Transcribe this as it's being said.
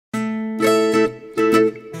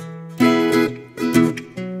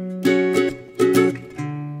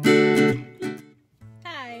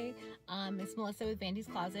Melissa with Vandy's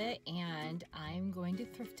Closet, and I'm going to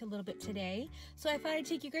thrift a little bit today, so I thought I'd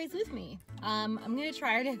take you guys with me. I'm gonna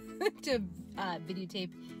try to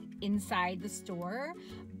videotape inside the store,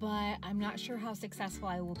 but I'm not sure how successful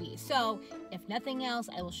I will be. So if nothing else,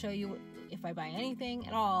 I will show you if I buy anything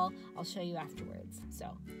at all. I'll show you afterwards.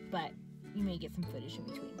 So, but you may get some footage in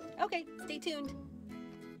between. Okay, stay tuned.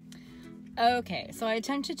 Okay, so I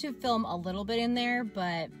attempted to film a little bit in there,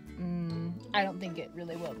 but I don't think it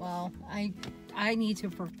really went well. I need to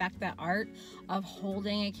perfect that art of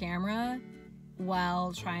holding a camera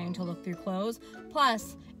while trying to look through clothes.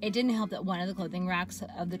 Plus, it didn't help that one of the clothing racks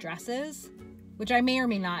of the dresses, which I may or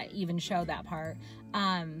may not even show that part,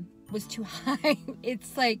 was too high.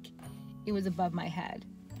 It's like it was above my head.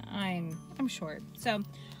 I'm short. So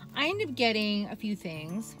I ended up getting a few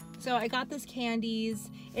things. So I got this candies.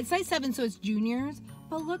 It's size 7, so it's juniors.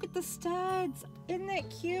 But look at the studs. Isn't that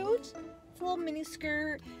cute? It's a little mini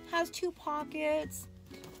skirt. Has 2 pockets.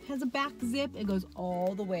 Has a back zip. It goes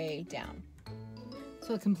all the way down.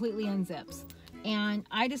 So it completely unzips. And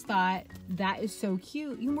I just thought that is so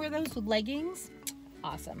cute. You can wear those with leggings.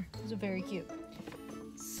 Awesome. Those are very cute.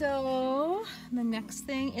 So the next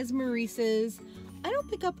thing is Maurice's. I don't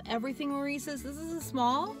pick up everything Maurice's. This is a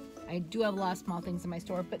small. I do have a lot of small things in my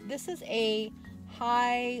store, but this is a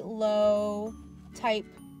high-low type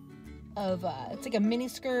of, it's like a mini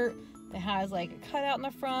skirt that has like a cutout in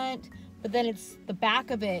the front, but then the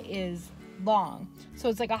back of it is long. So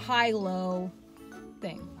it's like a high-low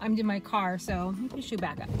thing. I'm in my car, so let me shoot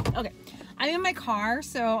back up. Okay, I'm in my car,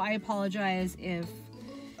 so I apologize if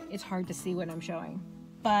it's hard to see what I'm showing,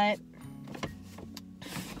 but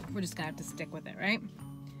we're just gonna have to stick with it, right?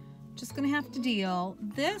 Just gonna have to deal.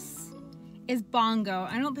 This is Bongo.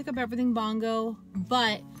 I don't pick up everything Bongo,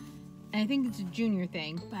 but I think it's a junior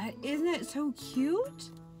thing, but isn't it so cute?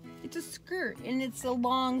 It's a skirt and it's a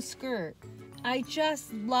long skirt. I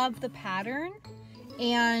just love the pattern,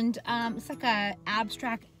 and it's like a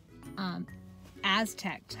abstract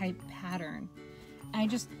Aztec type pattern.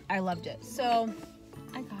 I loved it, so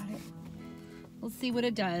I got it. Let's see what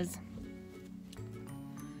it does.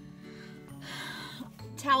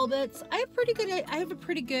 Talbots. I have a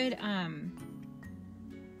pretty good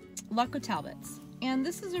luck with Talbots, and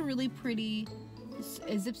this is a really pretty.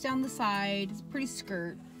 It zips down the side. It's a pretty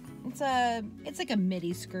skirt. It's like a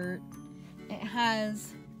midi skirt. It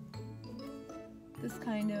has this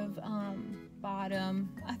kind of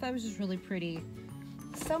bottom. I thought it was just really pretty.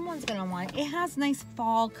 Someone's gonna want it. It has nice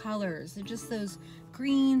fall colors. They're just those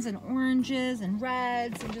greens and oranges and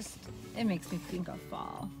reds, and just it makes me think of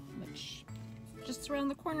fall, which just around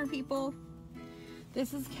the corner, people.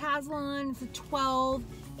 This is Caslon. It's a 12.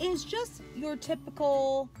 It's just your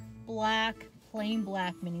typical black, plain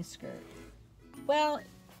black mini skirt. Well,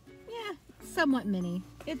 yeah, somewhat mini.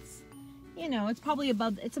 It's, you know, it's probably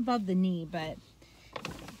above the knee, but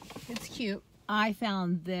it's cute. I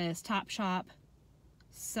found this Topshop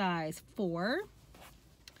size 4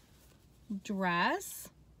 dress,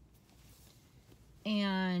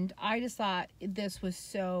 and I just thought this was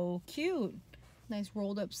so cute. Nice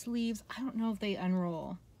rolled up sleeves. I don't know if they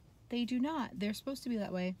unroll. They do not. They're supposed to be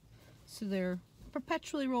that way, so they're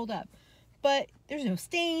perpetually rolled up, but there's no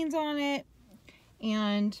stains on it,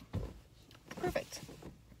 and perfect.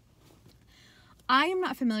 I am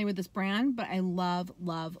not familiar with this brand, but I love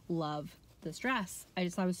this dress. I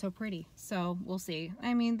just thought it was so pretty, so we'll see.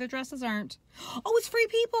 I mean, the dresses aren't. Oh, it's Free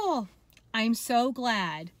People. I'm so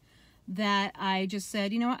glad that I just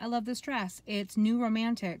said, you know what, I love this dress. It's New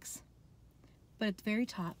Romantics, but it's very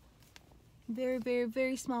top.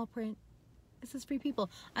 Very small print. It says Free People.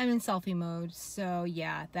 I'm in selfie mode, so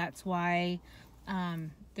yeah, that's why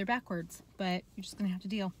they're backwards, but you're just gonna have to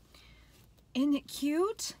deal. Isn't it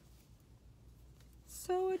cute?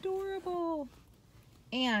 So adorable.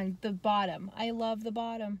 And the bottom. I love the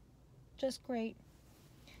bottom. Just great.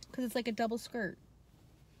 Because it's like a double skirt.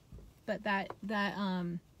 But that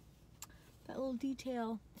little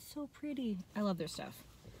detail, so pretty. I love their stuff.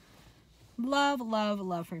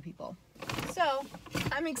 Love Free People. So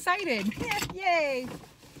I'm excited. Yay!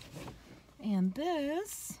 And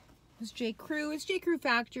this is J. Crew. It's J. Crew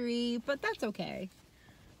Factory, but that's okay.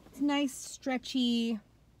 It's nice, stretchy,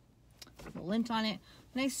 lint on it.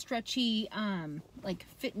 Nice, stretchy, like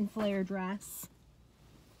fit and flare dress.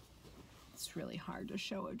 It's really hard to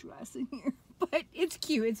show a dress in here, but it's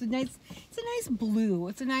cute. It's a nice blue.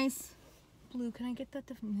 It's a nice blue. Can I get that?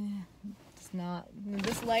 It's not.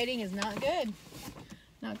 This lighting is not good.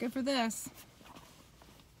 Not good for this.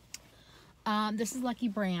 This is Lucky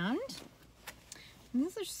Brand. And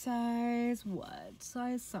these are size what?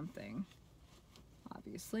 Size something.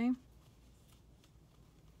 Obviously.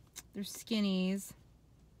 They're skinnies.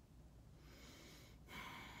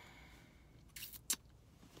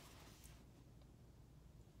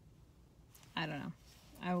 I don't know.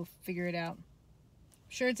 I will figure it out. I'm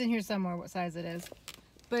sure it's in here somewhere what size it is.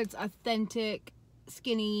 But it's authentic,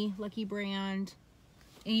 skinny, Lucky brand.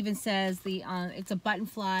 It even says the it's a button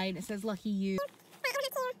fly and it says Lucky You.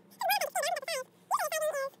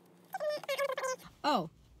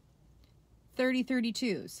 Oh,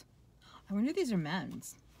 30-32s. I wonder if these are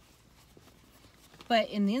men's. But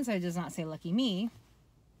in the inside it does not say Lucky Me.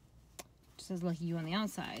 It just says Lucky You on the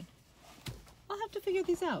outside. I'll have to figure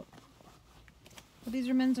these out. If these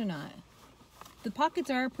are men's or not. The pockets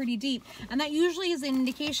are pretty deep, and that usually is an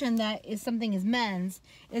indication that if something is men's,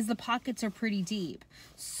 is the pockets are pretty deep.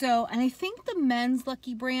 So, and I think the men's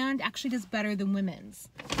Lucky brand actually does better than women's.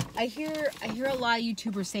 I hear a lot of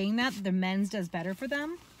YouTubers saying that the men's does better for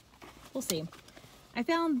them. We'll see. I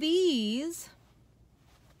found these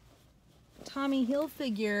Tommy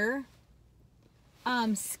Hilfiger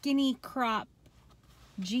skinny crop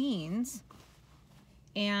jeans,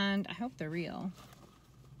 and I hope they're real.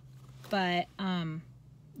 But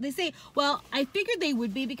they say, well, I figured they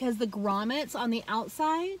would be because the grommets on the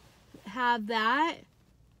outside have that,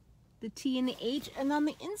 the T and the H, and on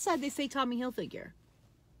the inside they say Tommy Hilfiger.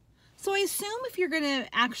 So I assume if you're gonna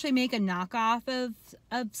actually make a knockoff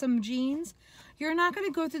of some jeans, you're not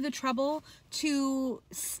gonna go through the trouble to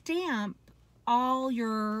stamp all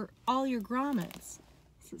your grommets.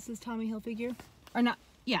 So it says Tommy Hilfiger, or not?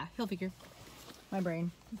 Yeah, Hilfiger. My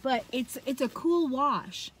brain. But it's a cool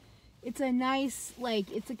wash. It's a nice, like,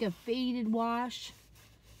 it's like a faded wash.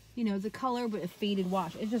 You know, it's a color, but a faded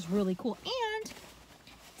wash. It's just really cool. And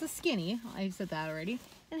it's a skinny. I said that already.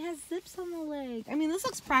 And it has zips on the leg. I mean, this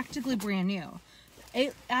looks practically brand new.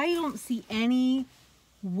 I don't see any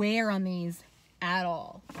wear on these at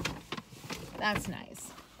all. That's nice.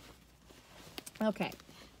 Okay.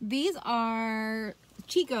 These are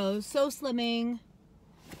Chico's So Slimming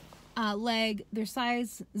leg. They're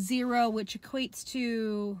size 0, which equates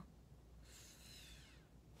to...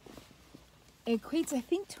 I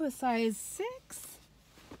think, to a size 6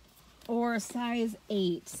 or a size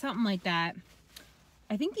 8, something like that.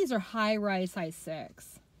 I think these are high rise size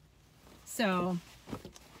 6. So,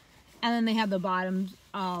 and then they have the bottoms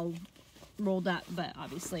all rolled up, but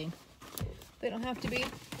obviously they don't have to be.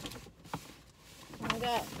 I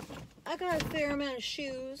got a fair amount of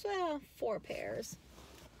shoes, 4 pairs.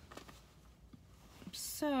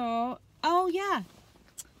 So, oh yeah,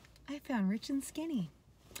 I found Rich and Skinny.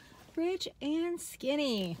 Rich and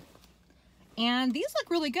Skinny, and these look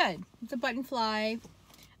really good. It's a button fly,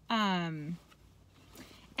 and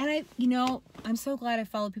I'm so glad I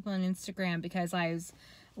follow people on Instagram, because I was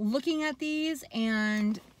looking at these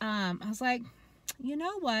and I was like, you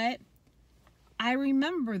know what, I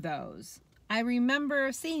remember those. I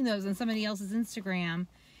remember seeing those on somebody else's Instagram,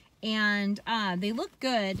 and they look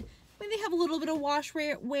good. I mean, they have a little bit of wash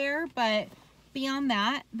wear, but beyond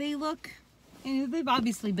that, they look. And they've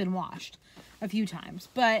obviously been washed a few times,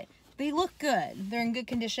 but they look good. They're in good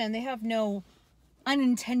condition. They have no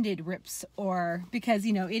unintended rips, or because,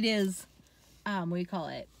 you know, it is, what do you call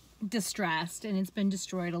it, distressed, and it's been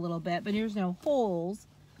destroyed a little bit, but there's no holes.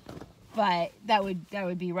 But that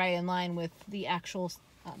would be right in line with the actual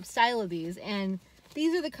style of these. And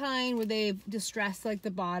these are the kind where they've distressed like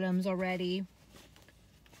the bottoms already.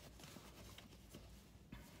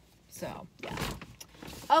 So yeah.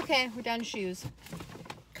 Okay, we're down to shoes,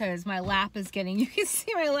 because my lap is getting, you can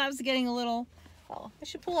see my lap's getting a little, oh, I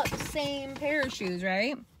should pull up the same pair of shoes,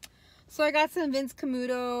 right? So I got some Vince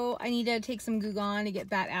Camuto. I need to take some Goo Gone to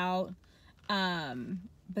get that out.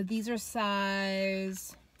 But these are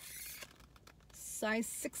size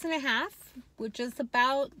 6.5, which is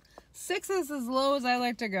about 6 is as low as I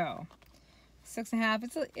like to go.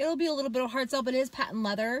 6.5. It'll be a little bit of a hard sell, but it is patent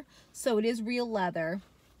leather, so it is real leather.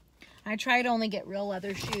 I try to only get real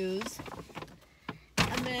leather shoes.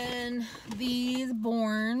 And then these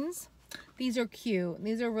Borns. These are cute.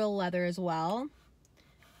 These are real leather as well.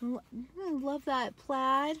 I love that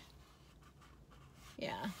plaid.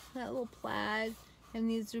 Yeah, that little plaid. And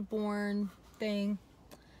these are Born thing.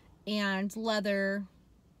 And leather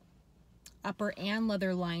upper and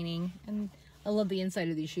leather lining. And I love the inside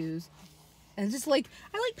of these shoes. And just like,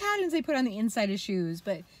 I like patterns they put on the inside of shoes,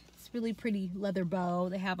 but really pretty leather bow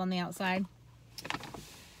they have on the outside.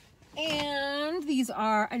 And these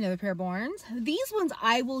are another pair of Borns. These ones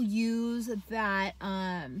I will use that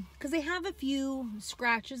because they have a few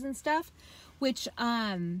scratches and stuff, which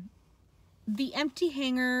the empty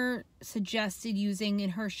hanger suggested using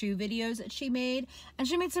in her shoe videos that she made, and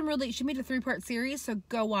she made some really, she made a 3-part series, so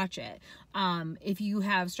go watch it. If you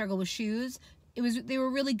have struggled with shoes, they were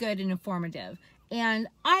really good and informative. And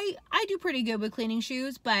I do pretty good with cleaning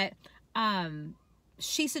shoes, but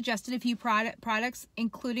she suggested a few products,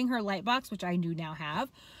 including her light box, which I do now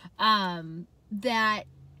have, that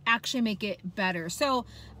actually make it better. So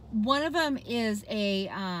one of them is a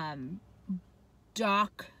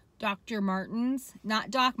Dr. Martens,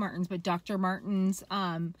 not Doc Martens, but Dr. Martens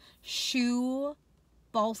shoe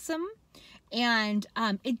balsam, and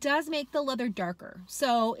it does make the leather darker.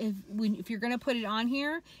 So if you're gonna put it on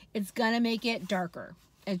here, it's gonna make it darker.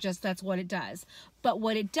 That's what it does. But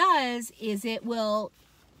what it does is it will,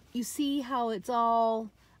 you see how it's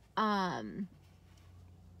all kind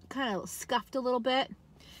of scuffed a little bit.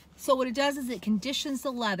 So what it does is it conditions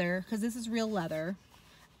the leather, because this is real leather.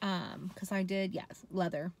 Because I did, yes,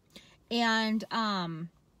 leather. And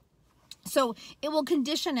so it will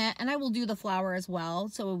condition it, and I will do the flower as well,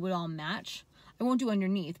 so it would all match. I won't do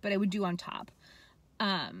underneath, but I would do on top.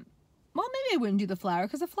 Well, maybe I wouldn't do the flower,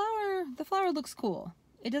 because the flower looks cool.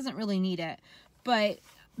 It doesn't really need it, but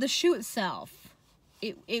the shoe itself,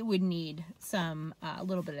 it would need some a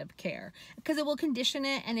little bit of care, because it will condition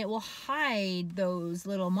it and it will hide those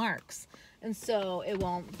little marks, and so it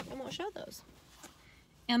won't show those.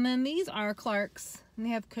 And then these are Clark's, and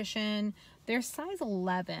they have cushion. They're size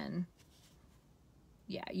 11.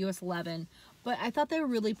 Yeah, US 11. But I thought they were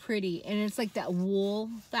really pretty, and it's like that wool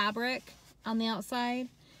fabric on the outside.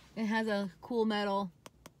 It has a cool metal,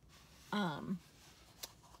 what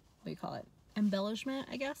do you call it? Embellishment,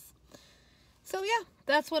 I guess. So yeah,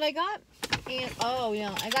 that's what I got. And oh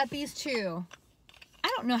yeah, I got these too.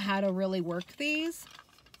 I don't know how to really work these,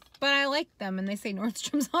 but I like them, and they say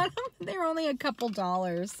Nordstrom's on them. They're only a couple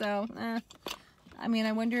dollars, so I mean,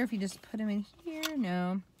 I wonder if you just put them in here.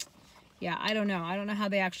 No. Yeah, I don't know. I don't know how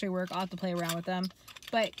they actually work. I'll have to play around with them.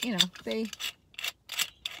 But, you know,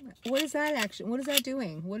 what is that actually? What is that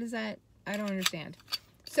doing? What is that? I don't understand.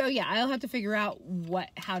 So yeah, I'll have to figure out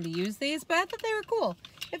how to use these, but I thought they were cool.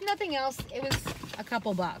 If nothing else, it was a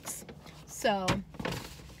couple bucks. So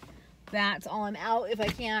that's all I'm out if I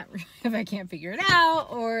can't figure it out,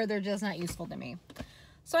 or they're just not useful to me.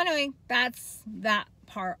 So anyway, that's that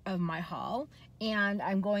part of my haul. And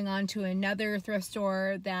I'm going on to another thrift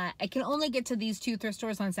store that I can only get to these 2 thrift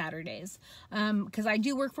stores on Saturdays. Because I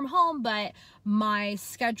do work from home, but my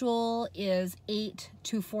schedule is 8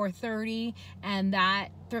 to 4:30. And that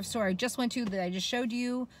thrift store I just went to, that I just showed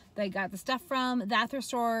you, that I got the stuff from, that thrift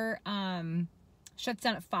store shuts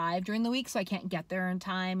down at 5 during the week. So I can't get there in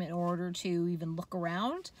time in order to even look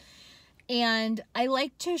around. And I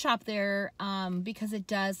like to shop there because it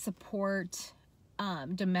does support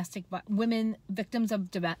victims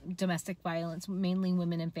of domestic violence, mainly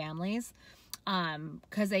women and families,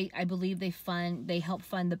 because I believe they help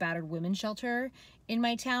fund the battered women shelter in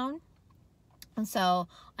my town, and so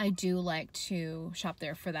I do like to shop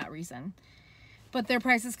there for that reason. But their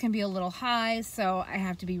prices can be a little high, so I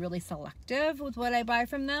have to be really selective with what I buy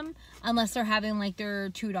from them, unless they're having like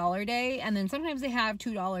their $2 day, and then sometimes they have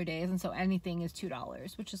 $2 days, and so anything is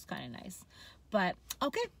 $2, which is kind of nice. But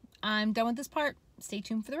okay, I'm done with this part. Stay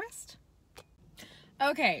tuned for the rest.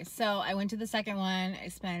 Okay, so I went to the second one. I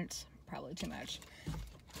spent probably too much,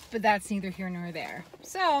 but that's neither here nor there.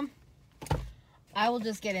 So I will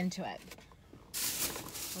just get into it.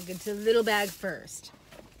 We'll get to the little bag first.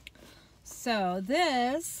 So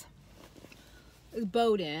this is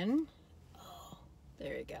Bowden. Oh,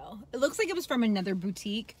 there you go. It looks like it was from another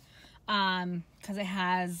boutique because it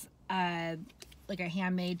has like a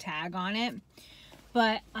handmade tag on it.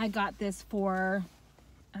 But I got this for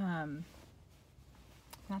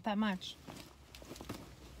not that much.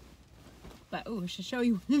 But oh, I should show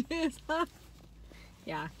you what it is.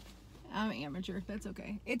 Yeah, I'm an amateur. That's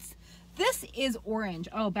okay. This is orange.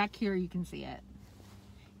 Oh, back here you can see it.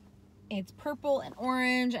 It's purple and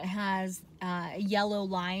orange. It has yellow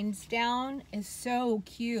lines down. It's so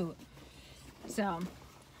cute. So,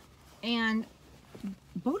 and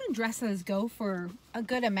Bowden dresses go for a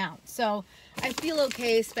good amount, so I feel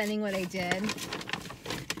okay spending what I did.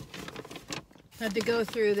 I have to go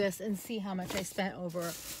through this and see how much I spent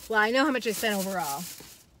well, I know how much I spent overall,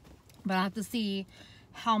 but I'll have to see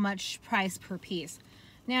how much price per piece.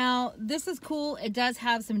 Now, this is cool. It does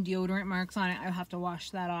have some deodorant marks on it. I'll have to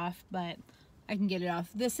wash that off, but I can get it off.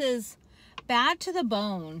 This is Bad to the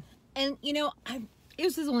Bone, and you know,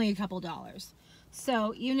 this is only a couple dollars.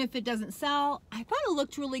 So even if it doesn't sell, I thought it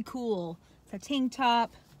looked really cool. It's a tank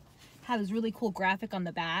top, had this really cool graphic on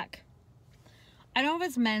the back. I don't know if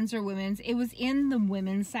it's men's or women's. It was in the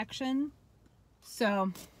women's section.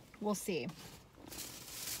 So we'll see.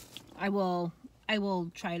 I will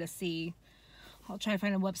try to see. I'll try to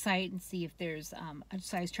find a website and see if there's a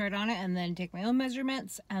size chart on it, and then take my own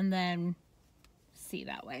measurements and then see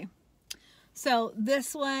that way. So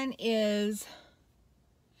this one is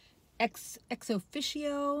ex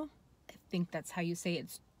officio. I think that's how you say it.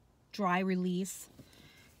 It's dry release,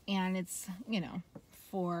 and it's, you know,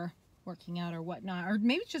 for working out or whatnot, or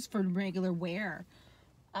maybe it's just for regular wear.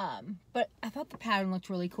 But I thought the pattern looked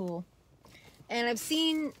really cool, and I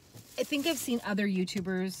think I've seen other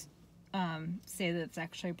YouTubers say that it's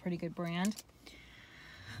actually a pretty good brand.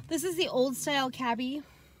 This is the old style cabbie,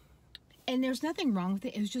 and there's nothing wrong with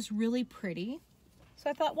it. It was just really pretty, so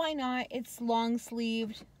I thought, why not? It's long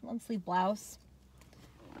sleeve blouse.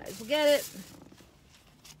 Might as well get it.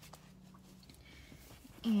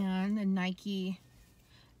 And a Nike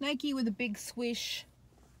with a big swish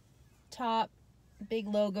top, big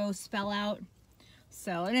logo, spell out.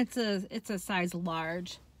 So, and it's a size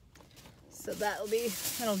large, so that'll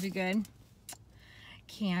be good.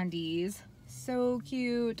 Candies, so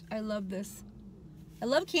cute. I love this. I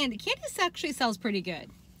love candy. Candies actually sells pretty good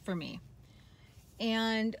for me.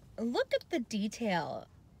 And look at the detail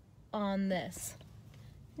on this.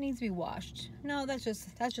 It needs to be washed. No, that's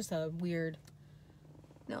just a weird.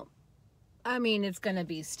 No, I mean, it's gonna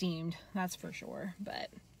be steamed, that's for sure. But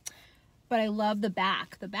I love the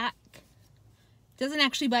back. The back doesn't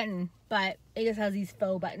actually button, but it just has these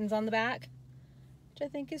faux buttons on the back, which I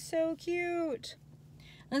think is so cute.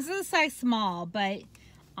 And this is a size small, but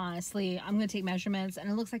honestly, I'm gonna take measurements, and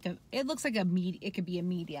it looks like it could be a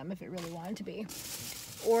medium if it really wanted to be,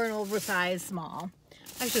 or an oversized small.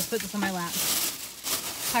 I should just put this on my lap.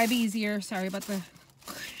 Probably be easier. Sorry about the.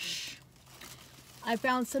 I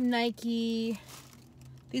found some Nike.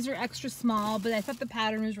 These are extra small, but I thought the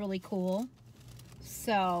pattern was really cool.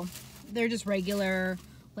 So they're just regular,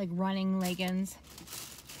 like, running leggings,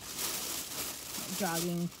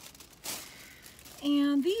 jogging.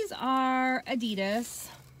 And these are Adidas.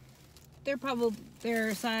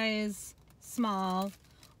 They're size small.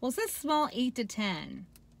 Well, it says small 8 to 10.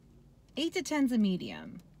 8 to 10's a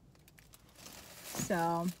medium.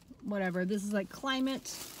 So whatever. This is like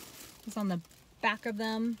Climate. It's on the back of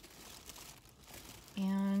them.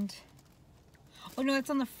 And oh no, it's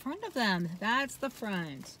on the front of them. That's the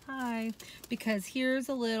front. Hi. Because here's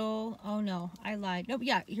a little, oh no, I lied. Nope,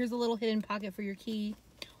 yeah, here's a little hidden pocket for your key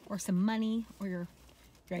or some money, or your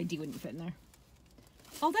ID wouldn't fit in there.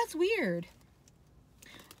 Oh, that's weird.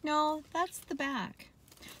 No, that's the back.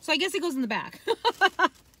 So I guess it goes in the back.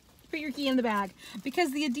 Put your key in the back,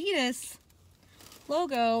 because the Adidas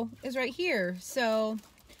logo is right here. So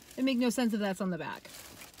it makes no sense if that's on the back.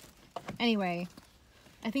 Anyway,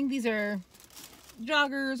 I think these are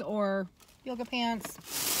joggers or yoga pants,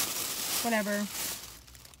 whatever.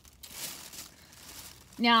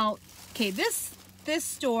 Now, okay, this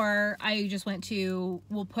store I just went to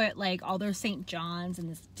will put like all their St. John's in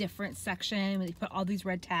this different section. They put all these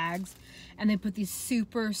red tags, and they put these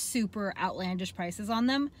super, super outlandish prices on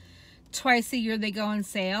them. Twice a year they go on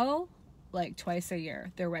sale. Like twice a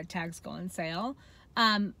year, their red tags go on sale.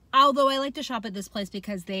 Although I like to shop at this place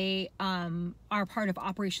because they are part of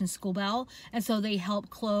Operation School Bell, and so they help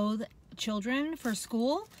clothe children for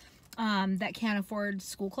school that can't afford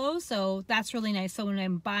school clothes. So that's really nice. So when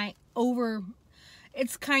I'm buying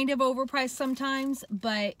it's kind of overpriced sometimes,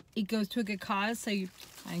 but it goes to a good cause, so I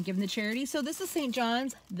give them the charity. So this is St.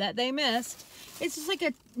 John's that they missed. It's just like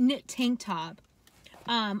a knit tank top.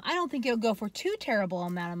 I don't think it'll go for too terrible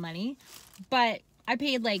amount of money, but I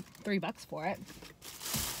paid like $3 for it.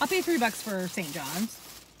 I'll pay $3 for St. John's.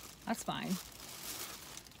 That's fine.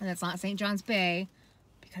 And that's not St. John's Bay,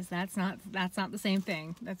 because that's not the same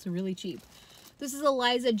thing. That's really cheap. This is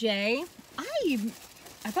Eliza J. I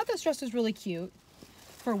thought this dress was really cute,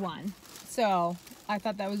 for one. So I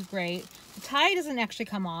thought that was great. The tie doesn't actually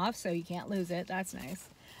come off, so you can't lose it. That's nice.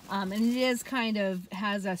 And it is kind of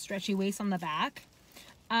has a stretchy waist on the back.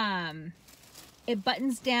 It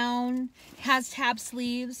buttons down, has tab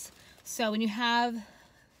sleeves. So when you have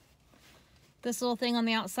this little thing on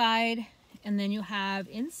the outside, and then you have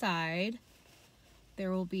inside,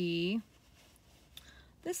 there will be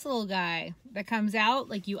this little guy that comes out,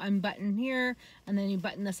 like you unbutton here, and then you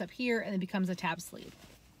button this up here, and it becomes a tab sleeve.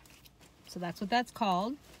 So that's what that's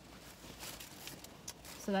called.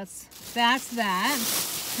 So that's that.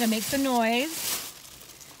 I'm gonna make some noise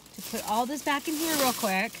to put all this back in here real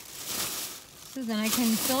quick, so then I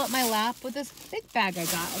can fill up my lap with this big bag I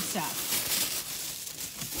got of stuff.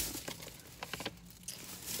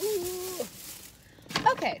 Ooh.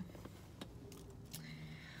 Okay.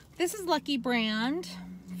 This is Lucky Brand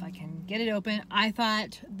if I can get it open. I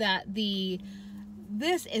thought that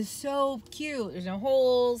this is so cute. There's no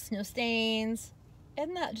holes, no stains.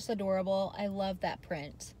 Isn't that just adorable? I love that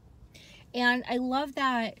print. And I love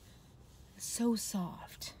that it's so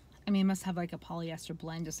soft. I mean, it must have like a polyester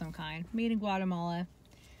blend of some kind. Made in Guatemala.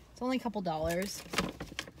 It's only a couple dollars.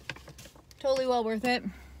 Totally well worth it.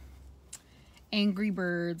 Angry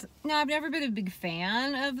Birds. Now, I've never been a big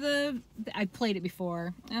fan of I played it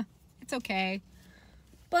before. It's okay.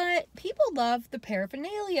 But people love the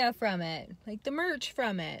paraphernalia from it. Like the merch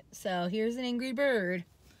from it. So here's an Angry Bird.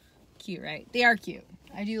 Cute, right? They are cute.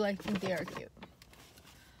 I do think they are cute.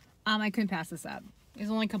 I couldn't pass this up. It's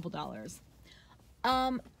only a couple dollars.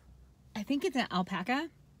 I think it's an alpaca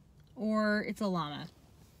or it's a llama.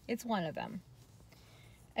 It's one of them.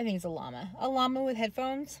 I think it's a llama. A llama with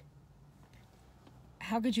headphones.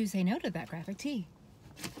 How could you say no to that graphic tee?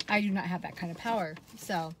 I do not have that kind of power,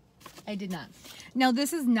 so I did not. Now,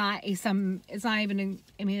 this is not it's not even,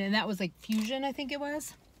 and that was like Fusion, I think it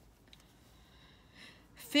was.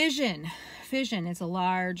 Fission. It's a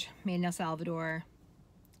large, made in El Salvador.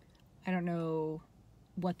 I don't know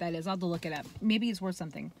what that is. I'll have to look it up. Maybe it's worth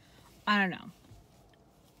something. I don't know.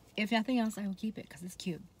 If nothing else, I will keep it because it's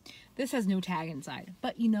cute. This has no tag inside.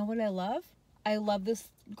 But you know what I love? I love this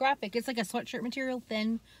graphic. It's like a sweatshirt material,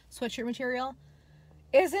 thin sweatshirt material.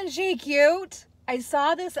 Isn't she cute? I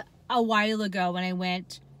saw this a while ago when I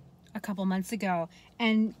went a couple months ago.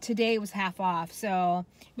 And today it was half off. So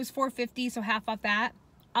it was $4.50, so half off that.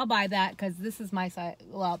 I'll buy that because this is my size.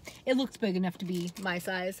 Well, it looks big enough to be my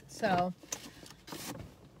size. So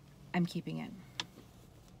I'm keeping it.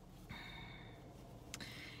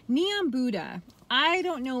 Neon Buddha. I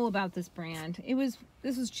don't know about this brand.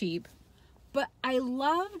 This was cheap, but I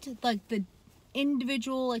loved like the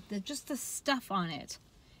individual, like just the stuff on it.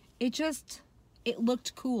 It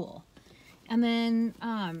looked cool. And then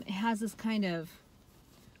it has this kind of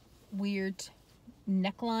weird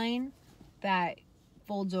neckline that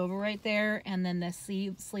folds over right there, and then the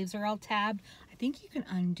sleeves are all tabbed. I think you can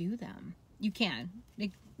undo them. You can.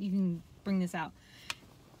 You can bring this out.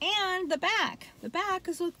 And the back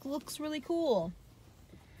looks really cool.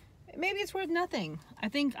 Maybe it's worth nothing. I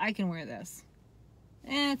think I can wear this.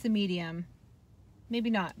 It's a medium. Maybe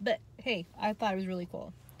not, but hey, I thought it was really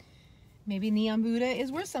cool. Maybe Neon Buddha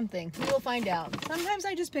is worth something. We will find out. Sometimes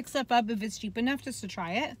I just pick stuff up if it's cheap enough just to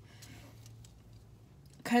try it.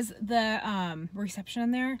 Because the reception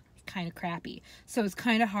in there is kind of crappy. So it's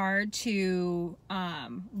kind of hard to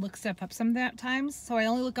look stuff up sometimes. So I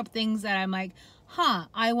only look up things that I'm like,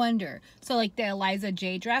 I wonder. So like the Eliza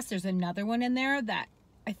J dress, there's another one in there that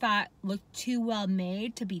I thought looked too well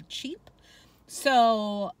made to be cheap.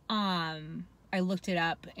 So I looked it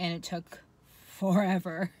up and it took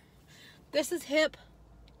forever. This is hip.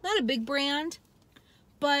 Not a big brand,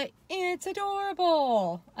 but it's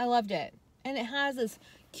adorable. I loved it. And it has this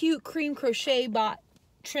cute cream crochet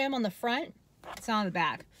trim on the front. It's on the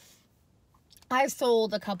back. I've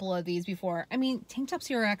sold a couple of these before. I mean, tank tops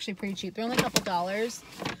here are actually pretty cheap. They're only a couple dollars.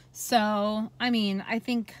 So, I mean, I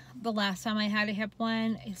think the last time I had a hip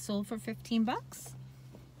one, it sold for 15 bucks.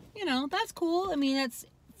 You know, that's cool. I mean, that's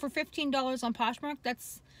for $15 on Poshmark.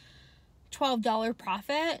 That's $12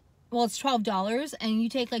 profit. Well, it's $12 and you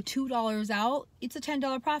take like $2 out. It's a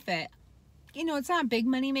 $10 profit. You know, it's not a big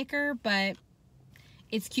money maker, but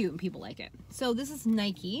it's cute and people like it. So this is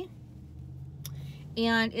Nike.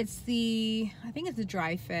 And it's I think it's a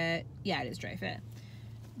dry fit. Yeah, it is dry fit.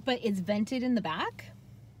 But it's vented in the back.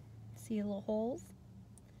 See the little holes?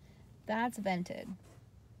 That's vented.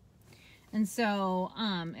 And so,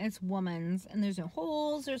 it's woman's. And there's no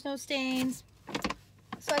holes. There's no stains.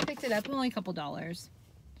 So I picked it up. Only a couple dollars.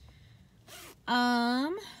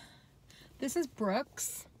 This is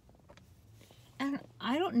Brooks. And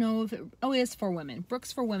I don't know if it's for women.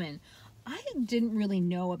 Brooks for women. I didn't really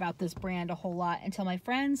know about this brand a whole lot until my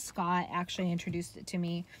friend Scott actually introduced it to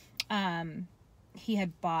me. He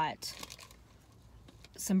had bought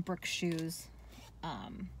some Brooks shoes.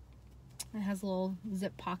 It has a little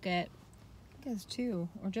zip pocket. I think it has two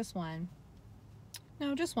or just one.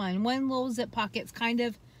 No, just one. One little zip pocket's kind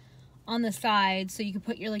of on the side, so you can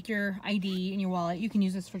put your ID in your wallet. You can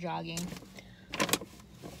use this for jogging.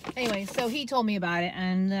 Anyway, so he told me about it,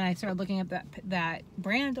 and then I started looking up that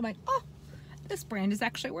brand. I'm like, oh, this brand is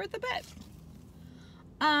actually worth a bit.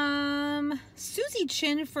 Susie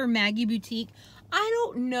Chin for Maggie Boutique. I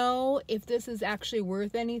don't know if this is actually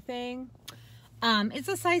worth anything. It's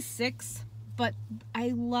a size 6, but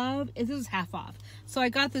I love it. This is half off, so I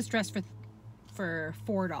got this dress for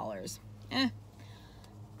 $4.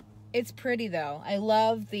 It's pretty though. I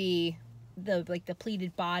love the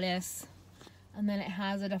pleated bodice. and then it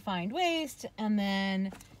has a defined waist, and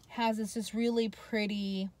then has this just really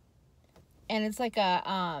pretty, and it's like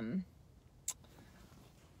a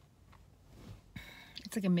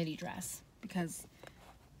it's like a midi dress, because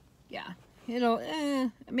yeah, it'll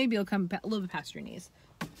maybe it'll come a little bit past your knees.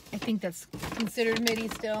 I think that's considered midi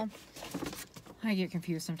still. I get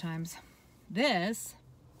confused sometimes. This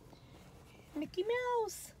Mickey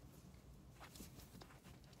Mouse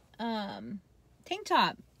tank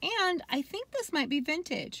top, and I think this might be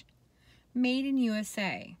vintage, made in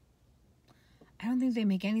USA. I don't think they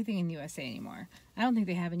make anything in USA anymore. I don't think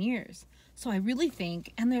they have in years. So I really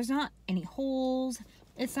think, and there's not any holes,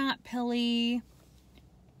 it's not pilly,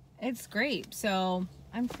 it's great. So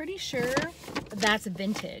I'm pretty sure that's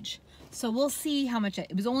vintage. So we'll see how much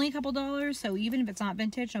it was. Only a couple dollars, so even if it's not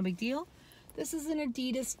vintage, no big deal. This is an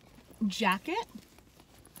Adidas jacket,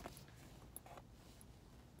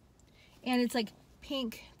 and it's like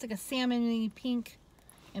pink. It's like a salmon pink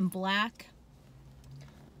and black.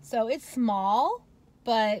 So it's small,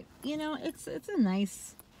 but you know, it's a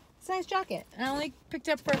nice jacket. And I only picked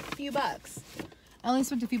it up for a few bucks. I only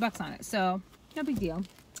spent a few bucks on it, so no big deal.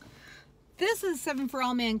 This is 7 for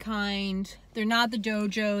All Mankind. They're not the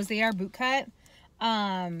Dojos. They are bootcut,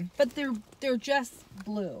 but they're just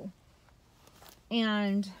blue.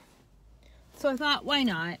 And so I thought, why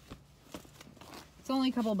not? It's only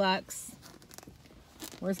a couple bucks.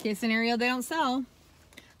 Worst case scenario, they don't sell.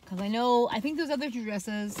 Because I think those other two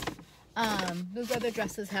dresses,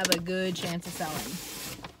 have a good chance of selling.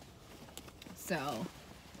 So,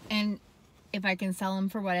 and if I can sell them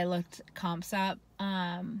for what I looked comps up,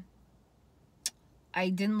 I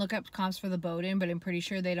didn't look up comps for the Bowden, but I'm pretty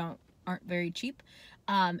sure they aren't very cheap.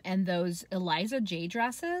 And those Eliza J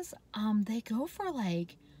dresses, they go for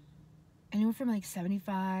like anywhere from like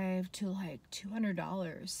 $75 to like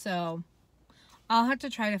 $200. So I'll have to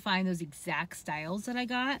try to find those exact styles that I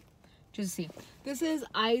got just to see. This is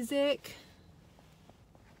Isaac.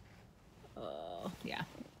 Yeah,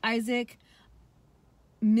 Isaac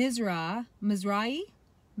Mizrahi.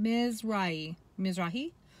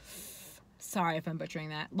 Sorry if I'm butchering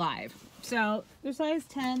that. Live. So they're size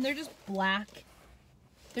 10. They're just black.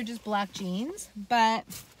 They're just black jeans, but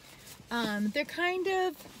they're kind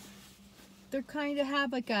of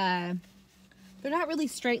have like a, they're not really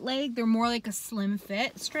straight leg. They're more like a slim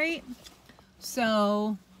fit straight.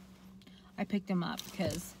 So I picked them up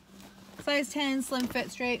because size 10 slim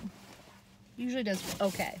fit straight usually does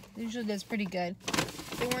okay. Usually does pretty good.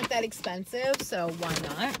 They weren't that expensive, so why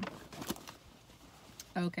not?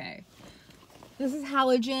 Okay. This is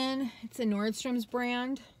Halogen. It's a Nordstrom's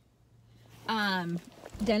brand.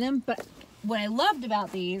 Denim, but what I loved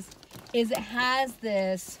about these is it has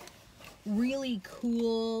this really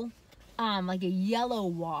cool, like a yellow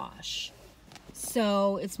wash.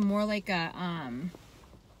 So it's more like a,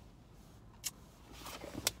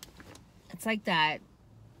 it's like that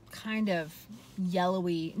kind of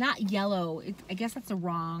yellowy, not yellow, I guess that's the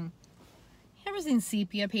wrong. You ever seen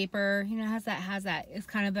sepia paper? You know, has that, it's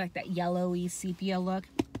kind of like that yellowy sepia look.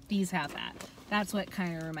 These have that. That's what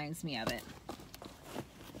kind of reminds me of it.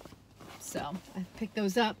 So I picked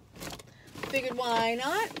those up. Figured why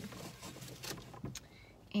not?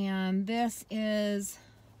 And this is,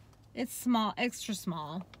 it's small, extra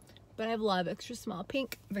small, but I love extra small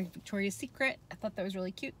pink, like Victoria's Secret. I thought that was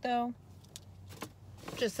really cute though.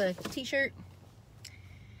 Just a t-shirt.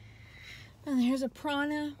 And here's a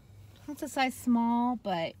Prana. It's a size small,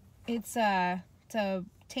 but it's a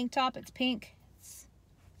tank top. It's pink. It's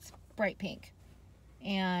bright pink,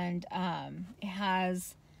 and it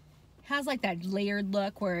has like that layered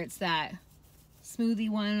look where it's that smoothie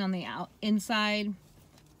one on the inside,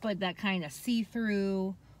 but that kind of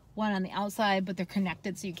see-through one on the outside, but they're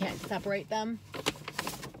connected so you can't separate them.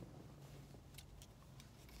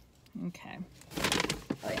 Okay.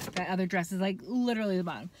 Oh yeah, that other dress is like literally the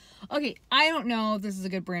bottom. Okay, I don't know if this is a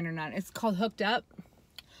good brand or not. It's called Hooked Up.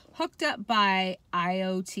 Hooked Up by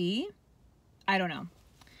IoT. I don't know.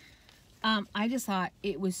 I just thought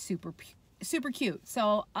it was super cute.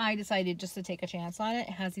 So I decided just to take a chance on it.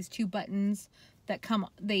 It has these two buttons that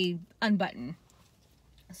they unbutton.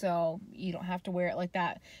 So you don't have to wear it like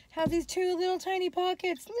that. It has these two little tiny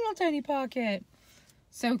pockets. Little tiny pocket.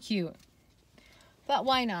 So cute. But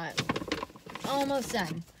why not? Almost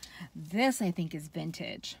done. This I think is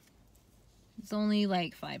vintage. It's only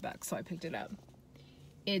like $5, so I picked it up.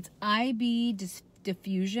 It's IB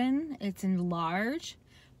Diffusion. It's in large,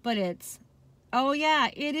 but it's, oh yeah,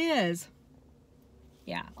 it is.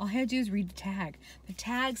 Yeah, all I had to do is read the tag. The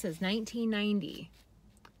tag says 1990.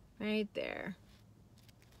 Right there.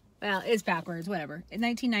 Well, it's backwards, whatever. In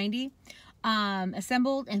 1990.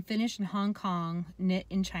 Assembled and finished in Hong Kong, knit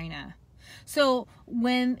in China. So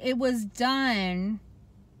when it was done,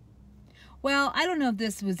 well, I don't know if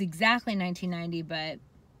this was exactly 1990, but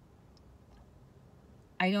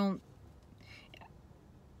I don't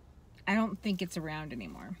think it's around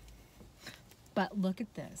anymore. But look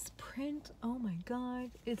at this print. Oh my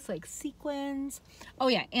God. It's like sequins. Oh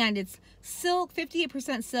yeah. And it's silk,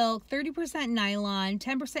 58% silk, 30% nylon,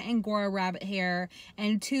 10% Angora rabbit hair,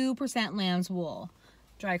 and 2% lamb's wool.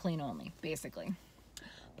 Dry clean only, basically.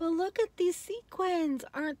 But look at these sequins.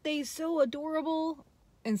 Aren't they so adorable?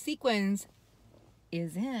 And sequins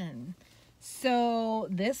is in. So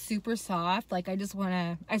this super soft, like I just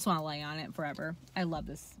want to lay on it forever. I love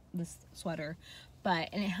this sweater.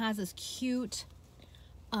 And it has this cute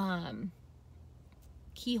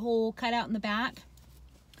keyhole cut out in the back.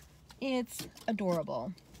 It's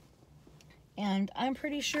adorable. And I'm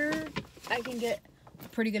pretty sure I can get a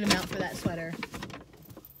pretty good amount for that sweater.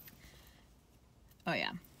 Oh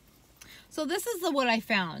yeah. So this is what I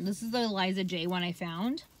found. This is the Eliza J one I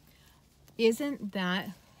found. Isn't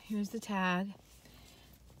that, here's the tag.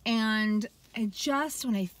 And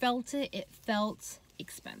when I felt it, it felt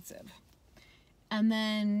expensive. And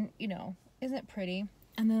then, you know, isn't it pretty?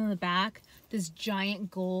 And then on the back, this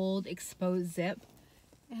giant gold exposed zip.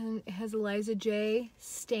 And it has Eliza J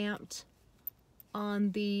stamped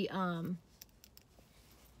on the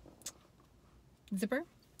zipper.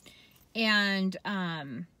 And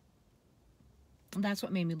that's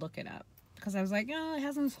what made me look it up. Because I was like, oh, it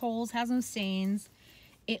has no holes, has no stains.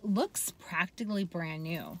 It looks practically brand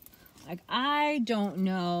new. Like, I don't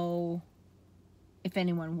know if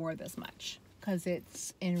anyone wore this much, because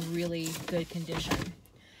it's in really good condition.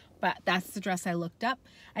 But that's the dress I looked up.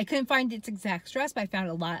 I couldn't find its exact dress, but I found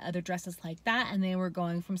a lot of other dresses like that, and they were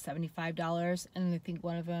going from $75, and I think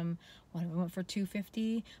one of them went for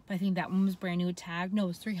 $250. But I think that one was brand new with tag. No, it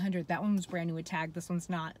was $300. That one was brand new with tag. This one's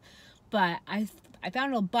not. But I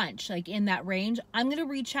found a bunch like in that range. I'm gonna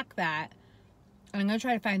recheck that, and I'm gonna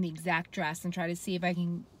try to find the exact dress and try to see if I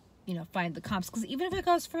can, you know, find the comps. Because even if it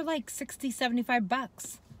goes for like $60,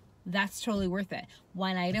 $75, that's totally worth it.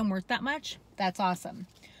 One item worth that much, that's awesome.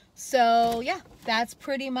 So yeah, that's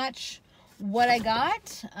pretty much what I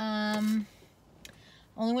got.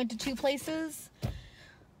 Only went to 2 places.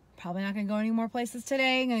 Probably not gonna go any more places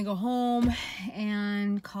today. I'm gonna go home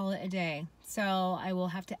and call it a day. So I will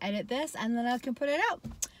have to edit this and then I can put it out.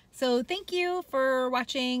 So thank you for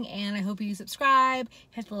watching, and I hope you subscribe,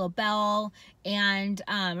 hit the little bell. And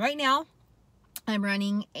right now I'm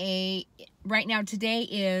running today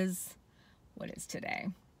is, what is today?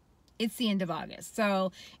 It's the end of August.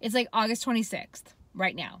 So it's like August 26th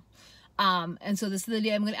right now. And so this is the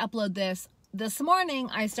day I'm going to upload this. This morning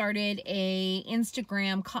I started a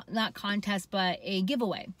Instagram, not contest, but a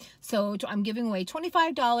giveaway. So I'm giving away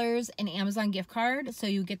 $25 an Amazon gift card. So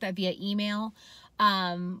you get that via email.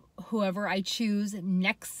 Whoever I choose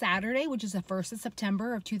next Saturday, which is the 1st of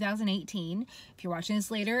September of 2018. If you're watching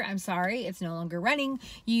this later, I'm sorry, it's no longer running.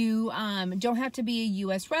 You don't have to be a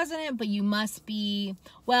U.S. resident, but you must be,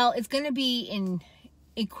 well, it's going to be in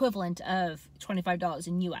equivalent of $25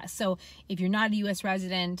 in U.S. So if you're not a U.S.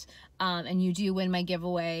 resident and you do win my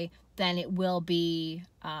giveaway, then it will be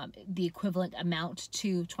the equivalent amount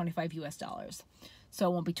to $25 US. So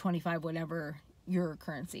it won't be 25 whatever your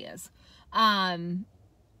currency is.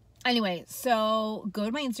 Anyway, so go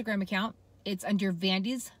to my Instagram account. It's under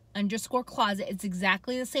Vandis_closet. It's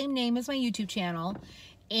exactly the same name as my YouTube channel.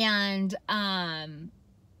 And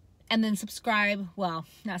then subscribe. Well,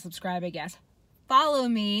 not subscribe, I guess. Follow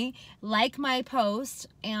me, like my post,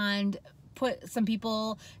 and put some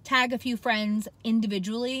people, tag a few friends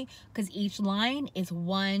individually, because each line is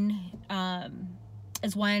one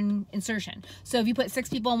insertion. So if you put 6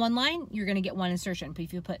 people on one line, you're going to get 1 insertion. But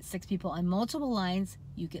if you put 6 people on multiple lines,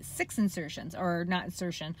 you get 6 insertions. Or not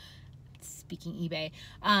insertion, speaking eBay,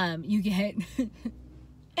 you get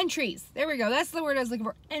entries. There we go. That's the word I was looking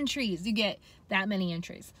for. Entries. You get that many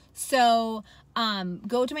entries. So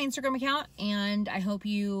go to my Instagram account, and I hope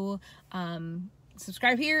you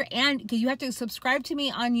subscribe here, and because you have to subscribe to me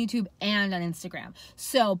on YouTube and on Instagram.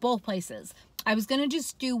 So both places. I was going to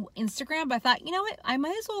just do Instagram, but I thought, you know what? I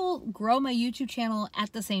might as well grow my YouTube channel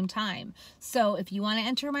at the same time. So if you want to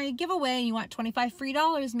enter my giveaway and you want $25 free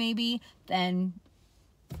maybe, then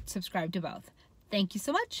subscribe to both. Thank you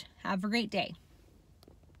so much. Have a great day.